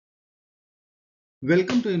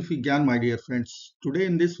Welcome to infyGyan, my dear friends. Today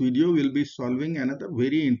in this video we'll be solving another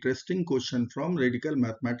very interesting question from radical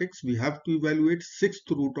mathematics. We have to evaluate sixth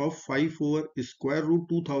root of 5 over square root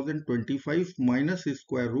 2025 minus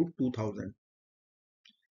square root 2000.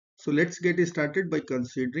 So let's get started by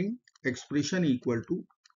considering expression equal to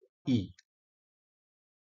E.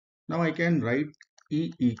 Now I can write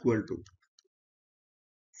E equal to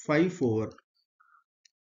 5 over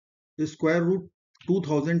square root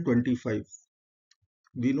 2025.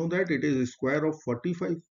 We know that it is square of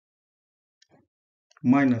 45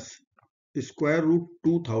 minus square root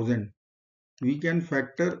 2000. We can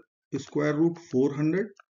factor square root 400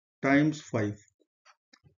 times 5.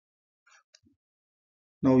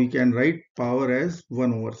 Now we can write power as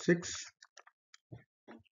 1 over 6.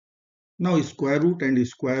 Now square root and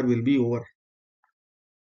square will be over.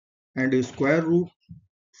 And square root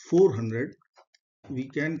 400, we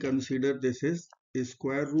can consider this is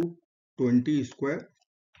square root 20 square.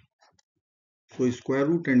 So square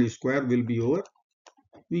root and square will be over.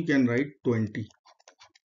 We can write 20.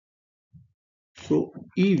 So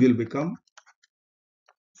E will become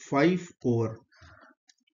 5 over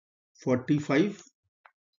 45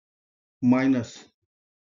 minus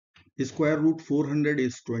square root 400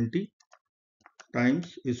 is 20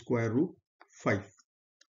 times square root 5.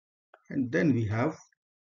 And then we have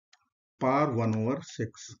power 1 over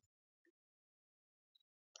 6.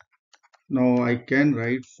 Now I can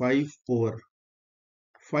write 5 over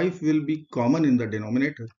 5 will be common in the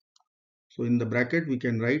denominator. So in the bracket we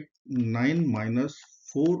can write 9 minus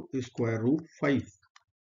 4 square root 5.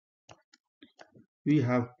 We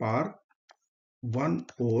have power 1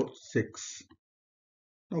 over 6.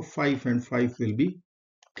 Now 5 and 5 will be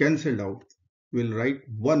cancelled out. We'll write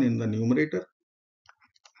 1 in the numerator.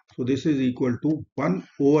 So this is equal to 1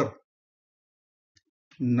 over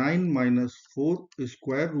 9 minus 4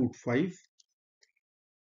 square root 5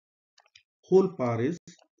 whole power is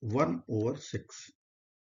 1 over 6.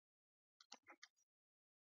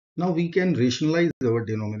 Now we can rationalize our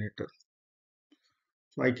denominator.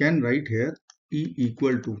 So I can write here E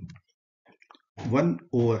equal to 1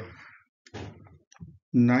 over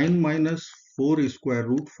 9 minus 4 square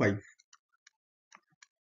root 5.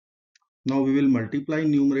 Now we will multiply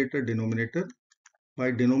numerator denominator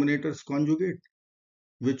by denominator's conjugate,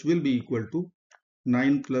 which will be equal to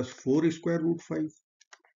 9 plus 4 square root 5.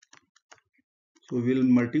 So we will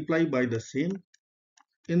multiply by the same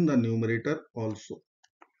in the numerator also.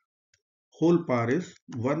 Whole power is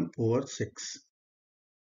 1 over 6.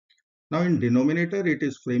 Now in denominator it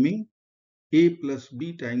is framing a plus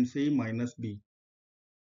b times a minus b.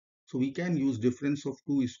 So we can use difference of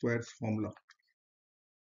two squares formula.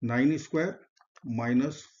 9 square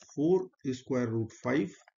minus 4 square root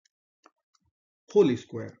 5 whole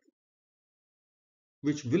square,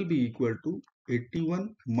 which will be equal to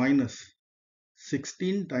 81 minus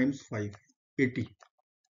 16 times 5, 80,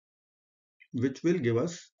 which will give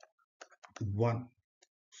us 1.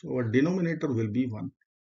 So our denominator will be 1.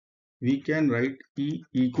 We can write E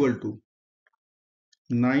equal to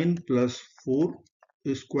 9 plus 4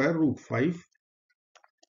 square root 5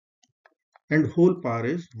 and whole power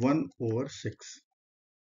is 1 over 6.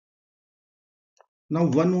 Now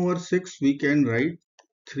 1 over 6 we can write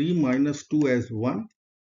 3 minus 2 as 1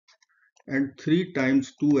 and 3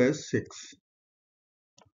 times 2 as 6.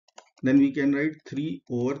 Then we can write 3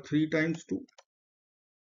 over 3 times 2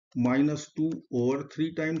 minus 2 over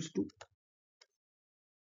 3 times 2.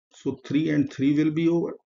 So 3 and 3 will be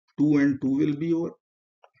over, 2 and 2 will be over.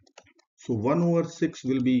 So 1 over 6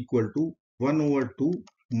 will be equal to 1 over 2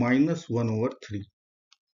 minus 1 over 3.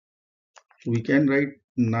 So we can write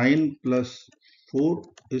 9 plus 4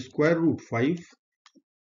 square root 5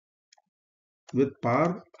 with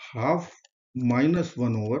power half minus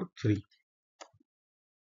 1 over 3.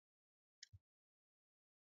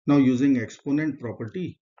 Now using exponent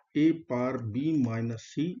property, a power b minus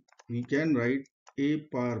c, we can write a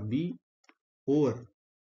power b over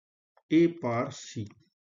a power c.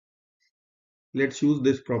 Let's use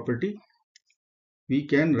this property. We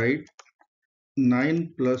can write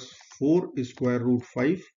 9 plus 4 square root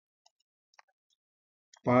 5,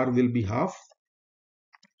 power will be half,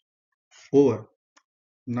 over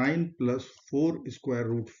 9 plus 4 square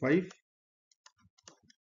root 5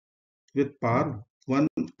 with power 1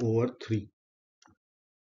 over 3.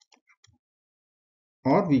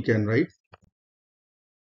 Or we can write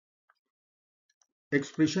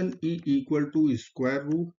expression E equal to square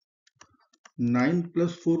root 9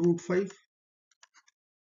 plus 4 root 5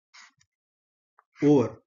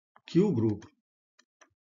 over cube root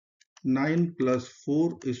 9 plus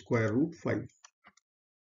 4 square root 5.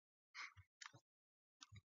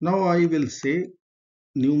 Now I will say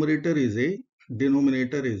numerator is A,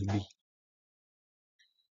 denominator is B.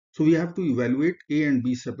 So we have to evaluate A and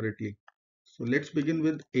B separately. So let's begin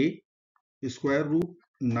with A. Square root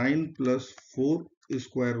 9 plus 4 is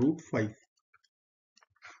square root 5,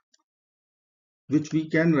 which we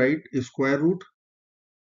can write square root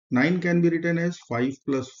 9 can be written as 5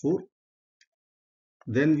 plus 4.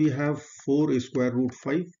 Then we have 4 square root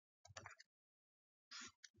 5.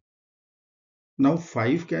 Now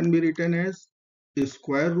 5 can be written as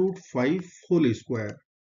square root 5 whole square.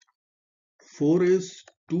 4 is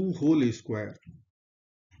 2 whole square.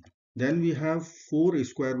 Then we have 4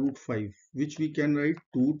 square root 5, which we can write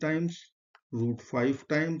 2 times root 5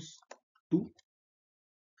 times 2.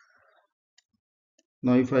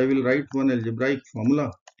 Now if I will write one algebraic formula,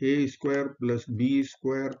 a square plus b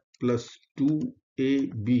square plus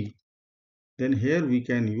 2ab, then here we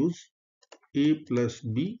can use a plus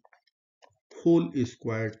b whole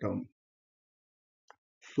square term.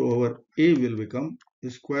 So our a will become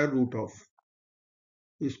square root of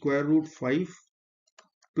square root 5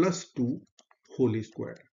 plus 2 whole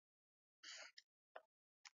square.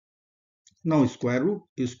 Now square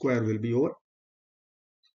will be over.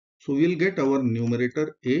 So we will get our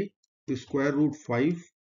numerator a square root 5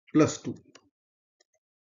 plus 2.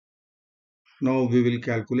 Now we will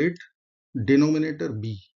calculate denominator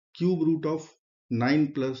b, cube root of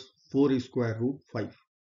 9 plus 4 square root 5.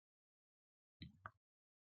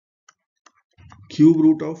 Cube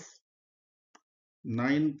root of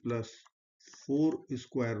 9 plus 4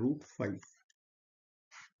 square root 5.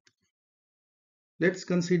 Let's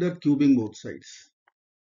consider cubing both sides.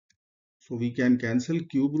 So we can cancel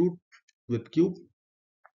cube root with cube.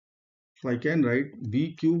 So I can write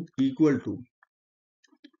b cube equal to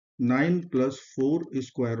 9 plus 4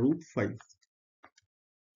 square root 5.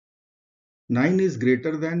 9 is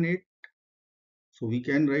greater than 8. So we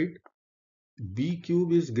can write b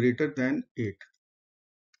cube is greater than 8.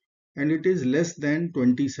 And it is less than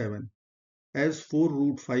 27. As 4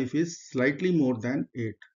 root 5 is slightly more than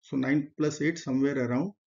 8. So 9 plus 8 somewhere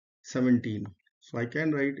around 17. So I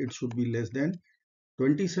can write it should be less than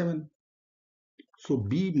 27. So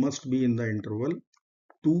b must be in the interval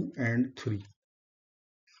 2 and 3.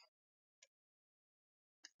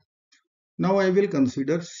 Now I will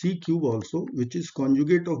consider c cube also, which is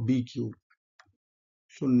conjugate of b cube.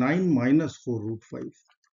 So 9 minus 4 root 5.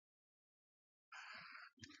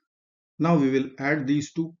 Now we will add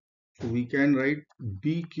these two. So we can write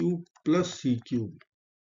b cube plus c cube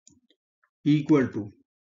equal to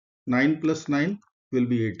 9 plus 9 will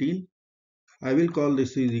be 18. I will call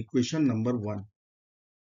this is equation number 1.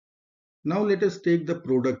 Now let us take the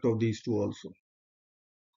product of these two also.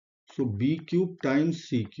 So b cube times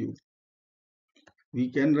c cube. We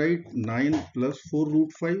can write 9 plus 4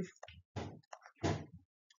 root 5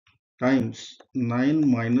 times 9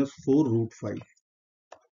 minus 4 root 5.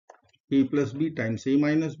 A plus b times a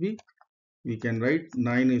minus b. We can write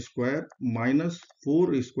 9 square minus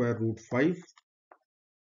 4 square root 5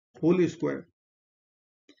 whole square.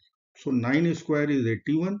 So 9 square is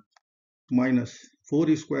 81 minus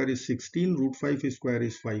 4 square is 16, root 5 square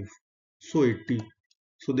is 5. So 80.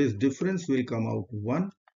 So this difference will come out 1,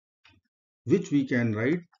 which we can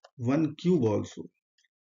write 1 cube also.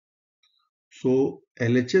 So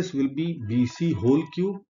LHS will be BC whole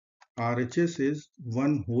cube, RHS is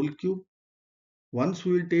 1 whole cube. Once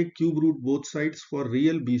we will take cube root both sides for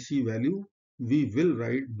real BC value, we will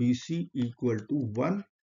write BC equal to 1.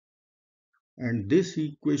 And this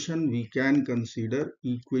equation we can consider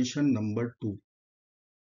equation number 2.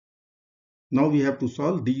 Now we have to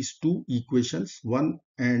solve these two equations 1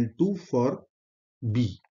 and 2 for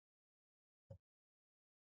B.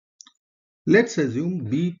 Let's assume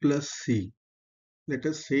B plus C. Let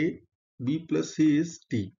us say B plus C is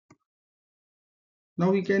T.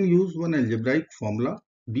 Now we can use one algebraic formula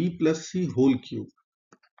B plus C whole cube.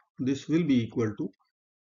 This will be equal to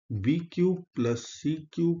B cube plus C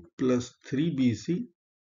cube plus 3BC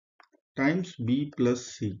times B plus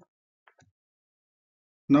C.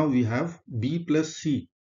 Now we have B plus C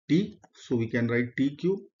T. So we can write T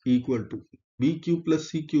cube equal to B cube plus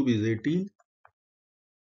C cube is 18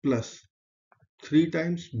 plus 3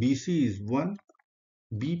 times BC is 1,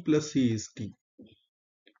 B plus C is T.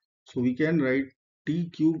 So we can write T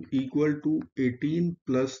cube equal to 18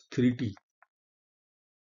 plus 3T.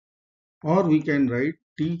 Or we can write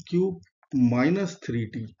T cube minus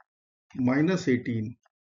 3T minus 18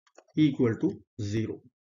 equal to 0.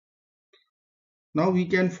 Now we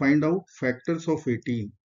can find out factors of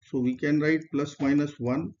 18. So we can write plus minus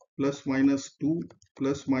 1, plus minus 2,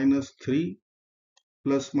 plus minus 3,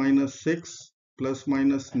 plus minus 6, plus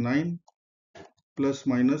minus 9, plus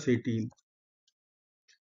minus 18.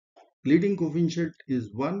 Leading coefficient is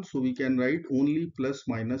 1, so we can write only plus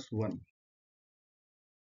minus 1.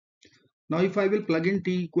 Now if I will plug in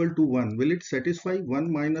t equal to 1, will it satisfy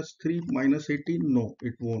 1 minus 3 minus 18? No,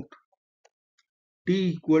 it won't.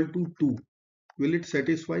 T equal to 2, will it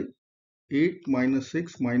satisfy 8 minus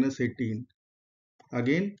 6 minus 18?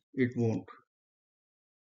 Again, it won't.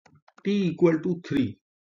 T equal to 3,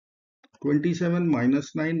 27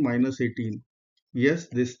 minus 9 minus 18. Yes,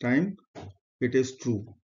 this time it is true.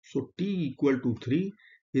 So t equal to 3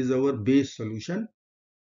 is our base solution.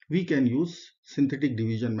 We can use synthetic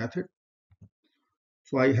division method.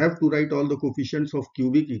 So I have to write all the coefficients of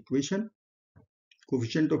cubic equation.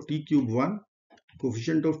 Coefficient of t cube 1.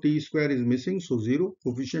 Coefficient of t square is missing, so 0.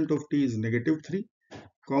 Coefficient of t is negative 3.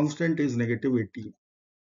 Constant is negative 18.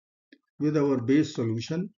 With our base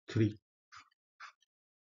solution 3.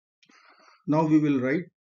 Now we will write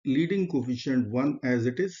leading coefficient 1 as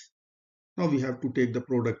it is. Now we have to take the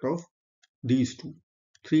product of these two.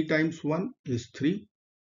 3 times 1 is 3.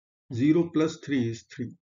 0 plus 3 is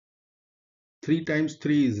 3. 3 times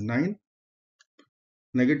 3 is 9.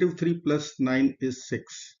 Negative 3 plus 9 is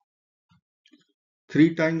 6.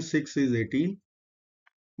 3 times 6 is 18.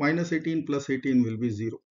 Minus 18 plus 18 will be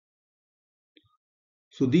 0.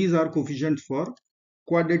 So these are coefficients for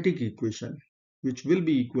quadratic equation, which will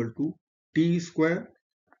be equal to t square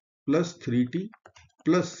plus 3t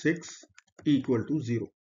plus 6 equal to 0.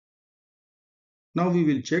 Now we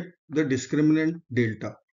will check the discriminant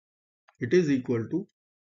delta. It is equal to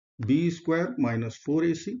b square minus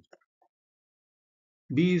 4ac.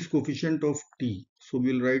 B is coefficient of t, so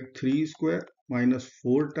we will write 3 square minus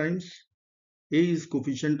 4 times. A is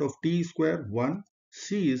coefficient of t square 1,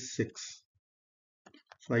 c is 6.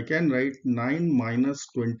 So I can write 9 minus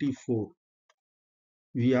 24.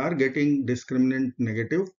 We are getting discriminant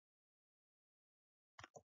negative.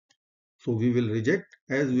 So we will reject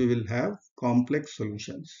as we will have complex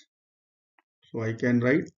solutions. So I can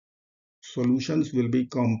write solutions will be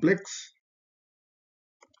complex.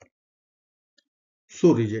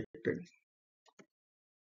 So rejected.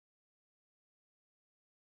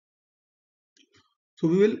 So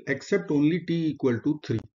we will accept only t equal to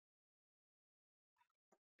 3.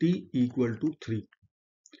 T equal to 3.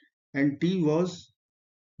 And t was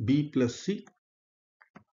b plus c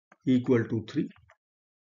equal to 3.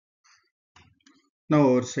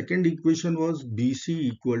 Now our second equation was bc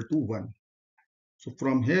equal to 1. So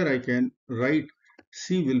from here I can write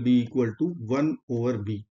c will be equal to 1 over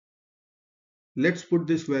b. Let's put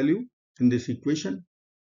this value in this equation.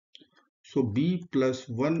 So b plus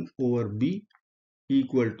 1 over b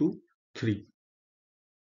equal to 3.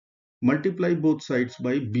 Multiply both sides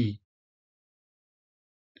by b.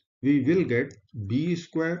 We will get b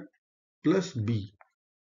square plus b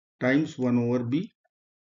times 1 over b,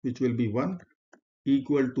 which will be 1,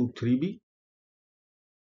 equal to 3b.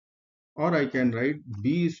 Or I can write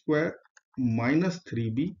b square minus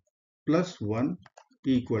 3b plus 1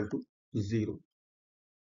 equal to 0.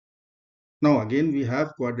 Now again we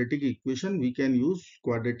have quadratic equation. We can use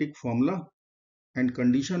quadratic formula, and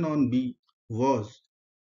condition on b was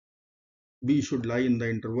b should lie in the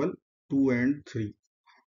interval 2 and 3.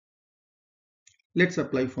 Let's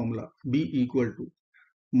apply formula. B equal to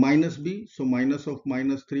minus b, so minus of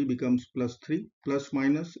minus 3 becomes plus 3, plus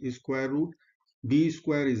minus is square root, b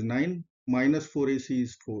square is 9, minus 4ac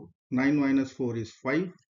is 4, 9 minus 4 is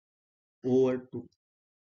 5 over 2.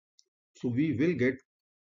 So we will get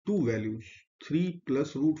two values, 3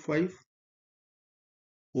 plus root 5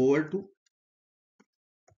 over 2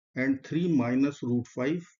 and 3 minus root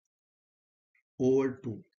 5 over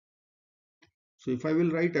 2. So if I will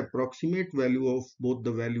write approximate value of both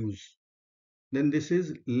the values, then this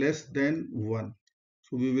is less than 1.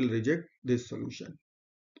 So we will reject this solution.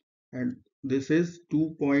 And this is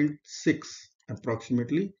 2.6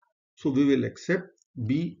 approximately. So we will accept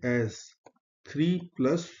b as 3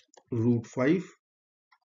 plus root 5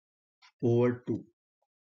 over 2.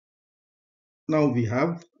 Now we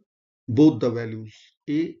have both the values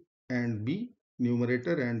a and b,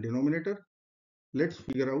 numerator and denominator. Let's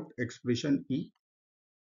figure out expression e.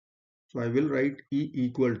 So I will write e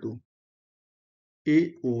equal to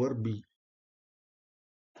a over b.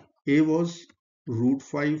 A was root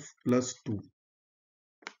 5 plus 2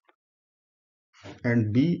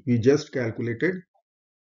 and b we just calculated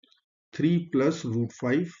 3 plus root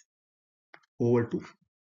 5 over 2.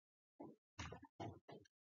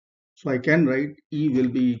 So I can write e will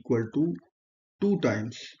be equal to 2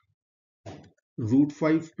 times root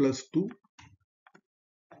 5 plus 2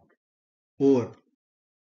 over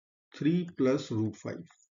 3 plus root 5.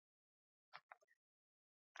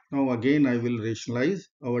 Now again I will rationalize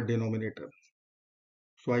our denominator.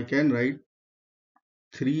 So I can write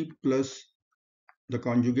 3 plus, the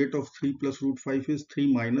conjugate of 3 plus root 5 is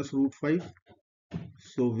 3 minus root 5.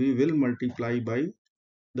 So we will multiply by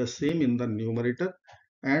the same in the numerator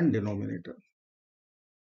and denominator.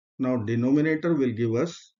 Now denominator will give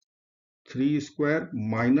us 3 square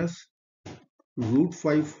minus root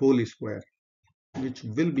 5 whole square, which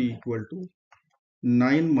will be equal to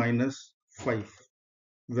 9 minus 5.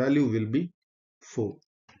 Value will be 4.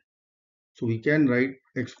 So we can write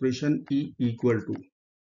expression E equal to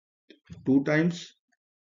 2 times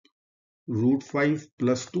root 5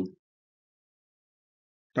 plus 2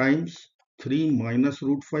 times 3 minus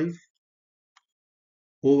root 5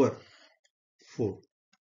 over 4.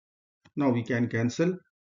 Now we can cancel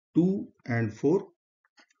 2 and 4.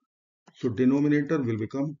 So denominator will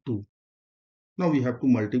become 2. Now we have to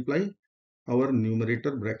multiply our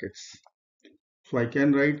numerator brackets. So I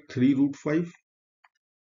can write 3 root 5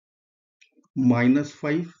 minus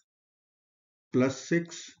 5 plus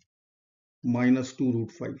 6 minus 2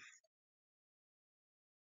 root 5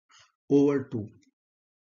 over 2.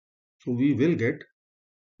 So we will get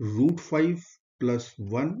root 5 plus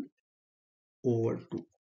 1 over 2.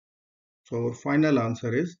 So our final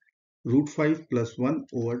answer is root 5 plus 1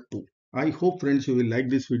 over 2. I hope friends you will like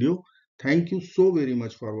this video. Thank you so very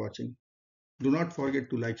much for watching. Do not forget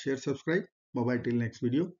to like, share, subscribe. Bye bye till next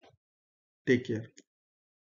video. Take care.